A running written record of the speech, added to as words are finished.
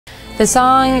The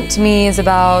song to me is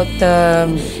about the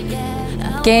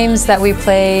games that we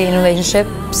play in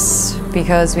relationships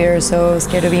because we are so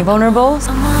scared of being vulnerable.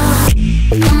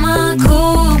 I'm a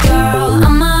cool girl,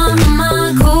 I'm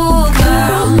a cool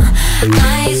girl.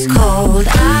 Ice cold,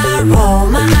 I roll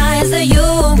my eyes at you,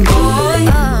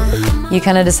 boy. You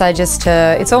kind of decide just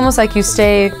to, it's almost like you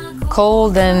stay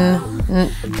cold and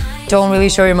don't really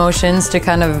show your emotions to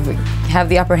kind of have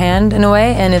the upper hand in a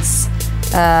way, and it's,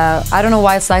 I don't know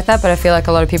why it's like that, but I feel like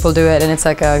a lot of people do it, and it's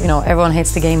like, you know, everyone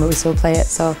hates the game, but we still play it,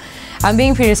 so. I'm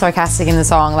being pretty sarcastic in the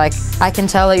song, like, I can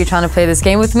tell that you're trying to play this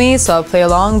game with me, so I'll play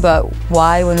along, but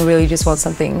why when we really just want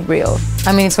something real?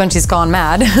 I mean, it's when she's gone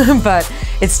mad, but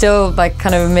it still, like,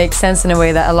 kind of makes sense in a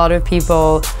way that a lot of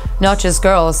people, not just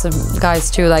girls,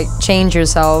 guys too, like, change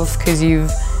yourself because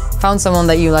you've found someone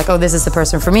that you like, oh, this is the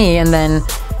person for me, and then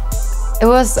it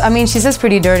was, I mean, she says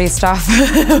pretty dirty stuff,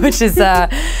 which is,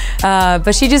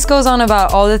 but she just goes on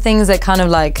about all the things that kind of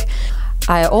like,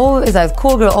 a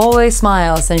cool girl always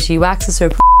smiles, and she waxes her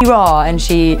raw, and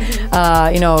she,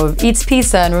 you know, eats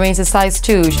pizza and remains a size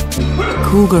 2.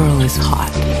 Cool girl is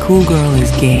hot, cool girl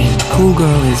is game, cool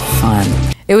girl is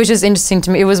fun. It was just interesting to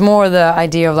me. It was more the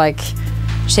idea of like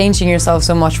changing yourself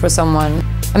so much for someone.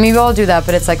 I mean, we all do that,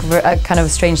 but it's like a kind of a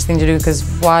strange thing to do, because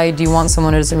why do you want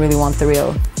someone who doesn't really want the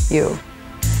real you?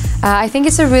 I think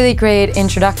it's a really great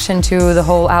introduction to the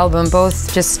whole album,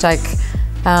 both just like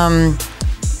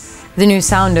the new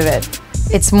sound of it.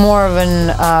 It's more of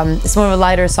a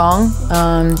lighter song.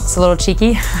 It's a little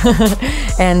cheeky,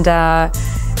 and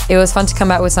it was fun to come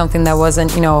out with something that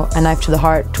wasn't, you know, a knife to the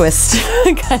heart twist,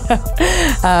 kind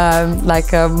of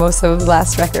like most of the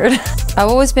last record. I've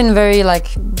always been very like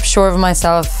sure of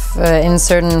myself in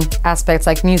certain aspects,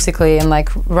 like musically and like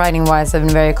writing wise. I've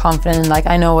been very confident, and like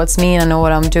I know what's me and I know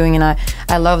what I'm doing, and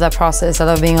I love that process. I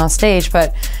love being on stage,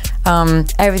 but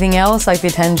everything else, like the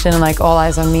attention and like all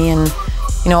eyes on me, and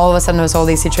you know, all of a sudden there was all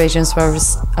these situations where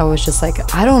I was just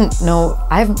like, I don't know,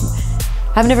 I've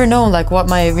never known like what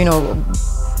my, you know,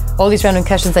 all these random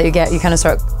questions that you get, you kind of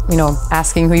start, you know,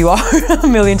 asking who you are a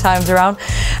million times around,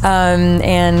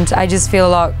 and I just feel a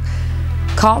lot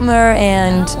calmer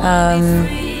and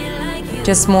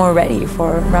just more ready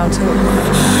for round 2.